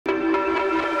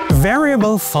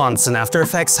Variable fonts in After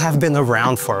Effects have been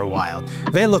around for a while.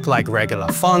 They look like regular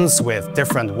fonts with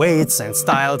different weights and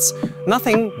styles,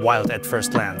 nothing wild at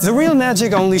first glance. The real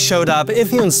magic only showed up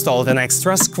if you installed an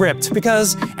extra script,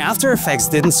 because After Effects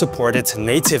didn't support it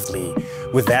natively.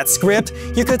 With that script,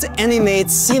 you could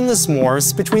animate seamless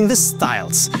morphs between the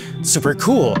styles. Super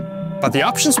cool! But the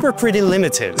options were pretty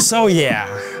limited. So yeah,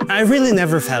 I really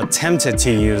never felt tempted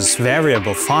to use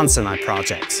variable fonts in my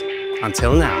projects.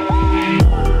 Until now.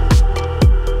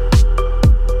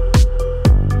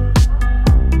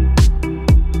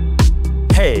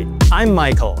 Hey, I'm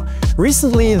Michael.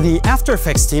 Recently, the After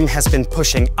Effects team has been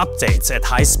pushing updates at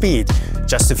high speed.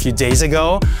 Just a few days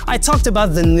ago, I talked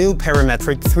about the new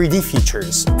Parametric 3D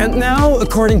features. And now,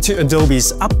 according to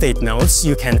Adobe's update notes,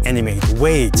 you can animate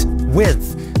weight,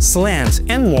 width, slant,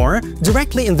 and more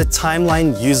directly in the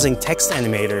timeline using Text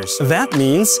Animators. That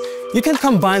means you can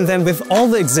combine them with all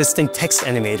the existing Text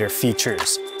Animator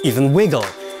features, even wiggle.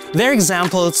 Their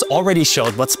examples already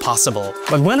showed what's possible.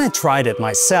 But when I tried it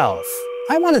myself,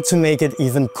 I wanted to make it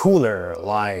even cooler,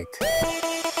 like...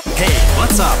 Hey,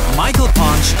 what's up? Michael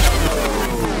Punch?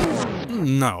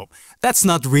 No, that's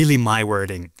not really my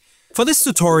wording. For this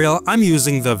tutorial, I'm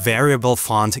using the variable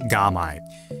font Gamma.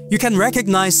 You can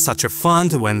recognize such a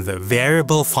font when the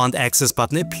variable font axis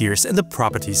button appears in the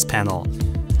Properties panel.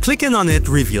 Clicking on it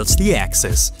reveals the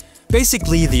axis,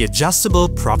 basically the adjustable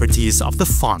properties of the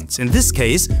font, in this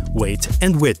case, weight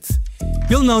and width.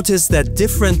 You'll notice that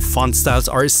different font styles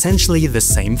are essentially the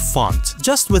same font,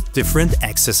 just with different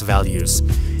axis values.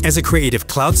 As a Creative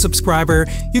Cloud subscriber,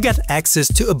 you get access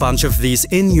to a bunch of these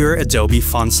in your Adobe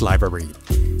Fonts library.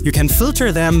 You can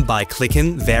filter them by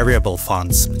clicking Variable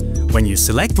Fonts. When you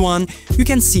select one, you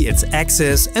can see its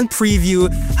axis and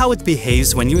preview how it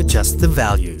behaves when you adjust the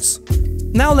values.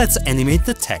 Now let's animate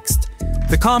the text.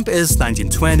 The comp is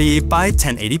 1920 by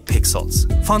 1080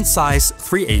 pixels, font size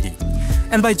 380.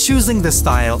 And by choosing the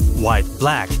style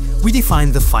white-black, we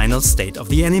define the final state of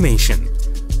the animation.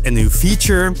 A new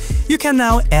feature, you can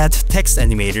now add text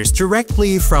animators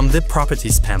directly from the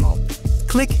Properties panel.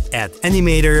 Click Add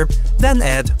Animator, then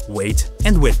add weight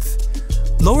and width.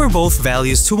 Lower both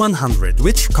values to 100,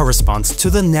 which corresponds to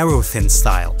the narrow-thin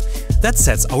style. That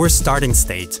sets our starting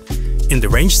state. In the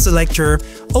Range selector,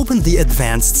 open the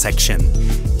Advanced section.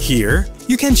 Here,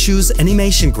 you can choose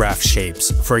animation graph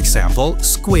shapes, for example,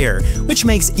 square, which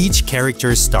makes each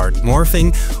character start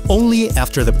morphing only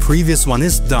after the previous one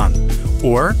is done,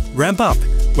 or ramp up,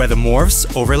 where the morphs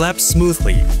overlap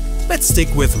smoothly. Let's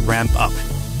stick with ramp up.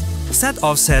 Set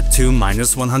offset to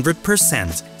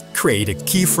 -100%. Create a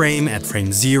keyframe at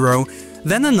frame 0,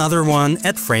 then another one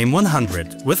at frame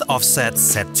 100, with offset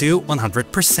set to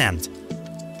 100%.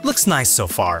 Looks nice so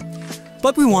far,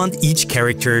 but we want each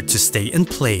character to stay in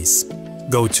place.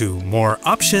 Go to More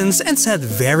Options and set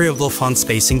Variable Font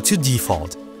Spacing to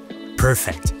default.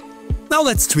 Perfect. Now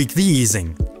let's tweak the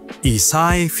easing. Ease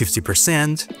high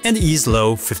 50% and ease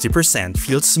low 50%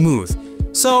 feels smooth,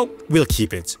 so we'll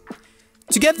keep it.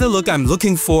 To get the look I'm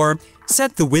looking for,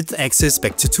 set the width axis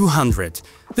back to 200.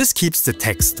 This keeps the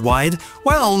text wide,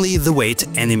 while only the weight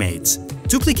animates.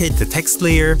 Duplicate the text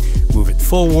layer, move it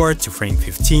forward to frame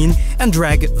 15, and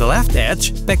drag the left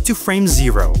edge back to frame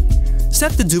 0.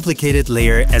 Set the duplicated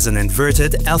layer as an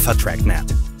inverted alpha track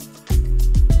matte.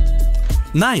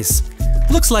 Nice!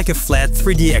 Looks like a flat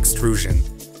 3D extrusion.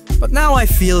 But now I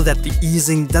feel that the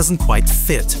easing doesn't quite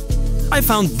fit. I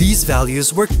found these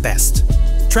values work best.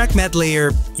 Track matte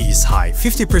layer, ease high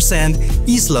 50%,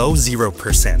 ease low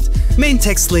 0%. Main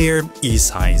text layer, ease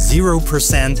high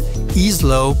 0%, ease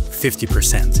low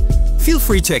 50%. Feel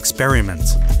free to experiment.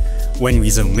 When we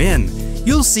zoom in,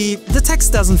 you'll see the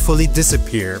text doesn't fully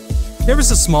disappear. There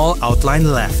is a small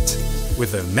outline left.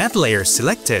 With the matte layer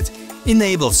selected,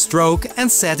 enable stroke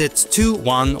and set it to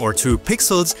 1 or 2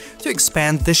 pixels to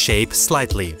expand the shape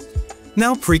slightly.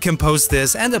 Now pre-compose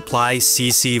this and apply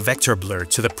CC Vector Blur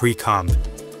to the pre-comp.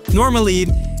 Normally,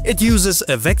 it uses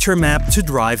a vector map to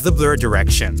drive the blur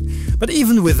direction, but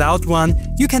even without one,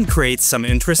 you can create some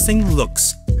interesting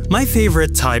looks. My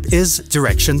favorite type is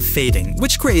direction fading,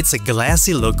 which creates a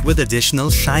glassy look with additional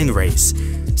shine rays.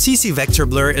 CC Vector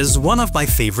Blur is one of my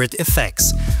favorite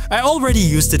effects. I already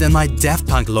used it in my Daft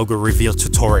Punk logo reveal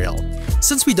tutorial.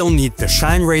 Since we don't need the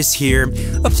shine rays here,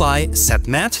 apply Set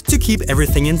Matte to keep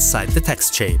everything inside the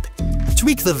text shape.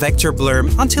 Tweak the vector blur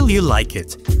until you like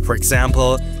it. For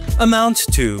example, amount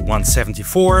to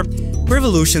 174,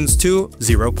 revolutions to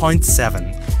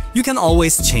 0.7. You can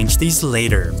always change these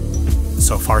later.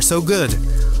 So far so good.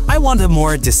 I want a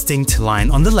more distinct line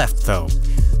on the left though.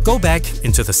 Go back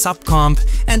into the subcomp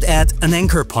and add an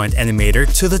anchor point animator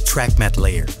to the track matte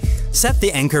layer. Set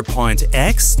the anchor point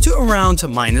X to around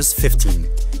 -15.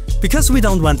 Because we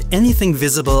don't want anything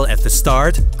visible at the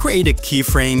start, create a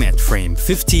keyframe at frame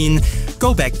 15,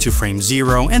 go back to frame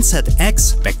 0 and set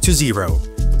X back to 0.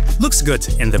 Looks good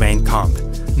in the main comp.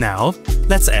 Now,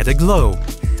 let's add a glow.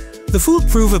 The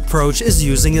foolproof approach is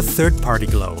using a third-party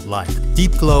glow, like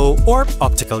Deep Glow or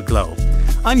Optical Glow.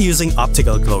 I'm using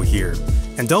Optical Glow here.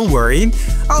 And don't worry,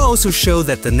 I'll also show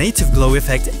that the native glow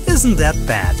effect isn't that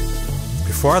bad.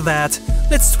 Before that,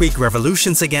 let's tweak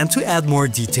revolutions again to add more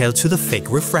detail to the fake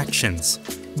refractions.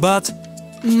 But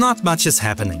not much is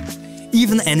happening.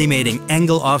 Even animating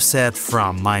angle offset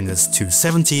from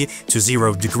 -270 to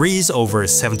 0 degrees over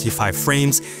 75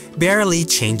 frames barely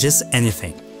changes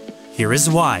anything. Here is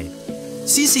why.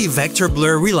 CC Vector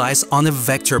Blur relies on a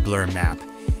vector blur map.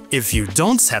 If you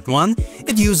don't set one,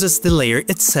 it uses the layer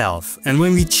itself, and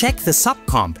when we check the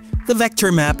subcomp, the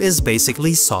vector map is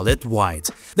basically solid white.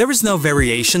 There is no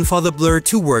variation for the blur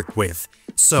to work with.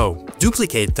 So,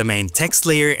 duplicate the main text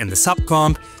layer in the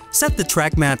subcomp, set the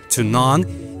track matte to none,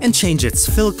 and change its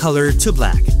fill color to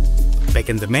black. Back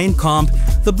in the main comp,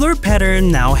 the blur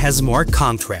pattern now has more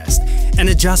contrast, and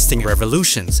adjusting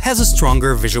revolutions has a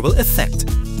stronger visual effect.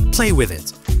 Play with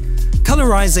it.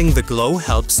 Colorizing the glow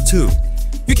helps too.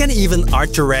 You can even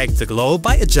art direct the glow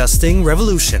by adjusting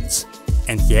revolutions.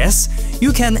 And yes,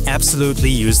 you can absolutely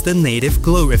use the native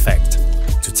glow effect.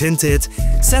 To tint it,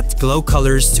 set glow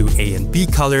colors to A and B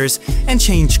colors and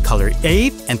change color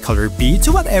A and color B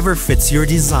to whatever fits your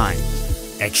design.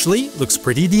 Actually, looks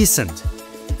pretty decent.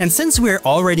 And since we're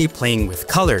already playing with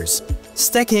colors,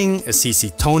 stacking a CC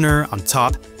toner on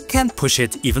top can push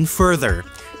it even further.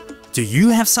 Do you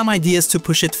have some ideas to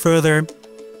push it further?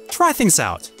 Try things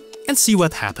out and see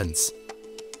what happens.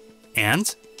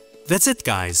 And that's it,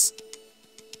 guys.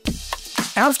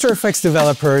 After Effects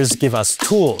developers give us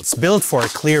tools built for a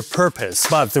clear purpose,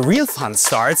 but the real fun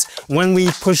starts when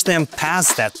we push them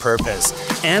past that purpose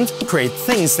and create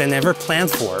things they never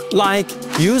planned for, like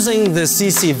using the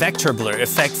CC Vector Blur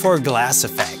effect for glass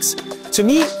effects. To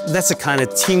me, that's a kind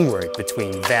of teamwork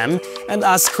between them and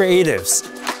us creatives,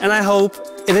 and I hope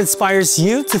it inspires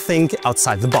you to think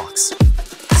outside the box.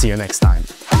 See you next time.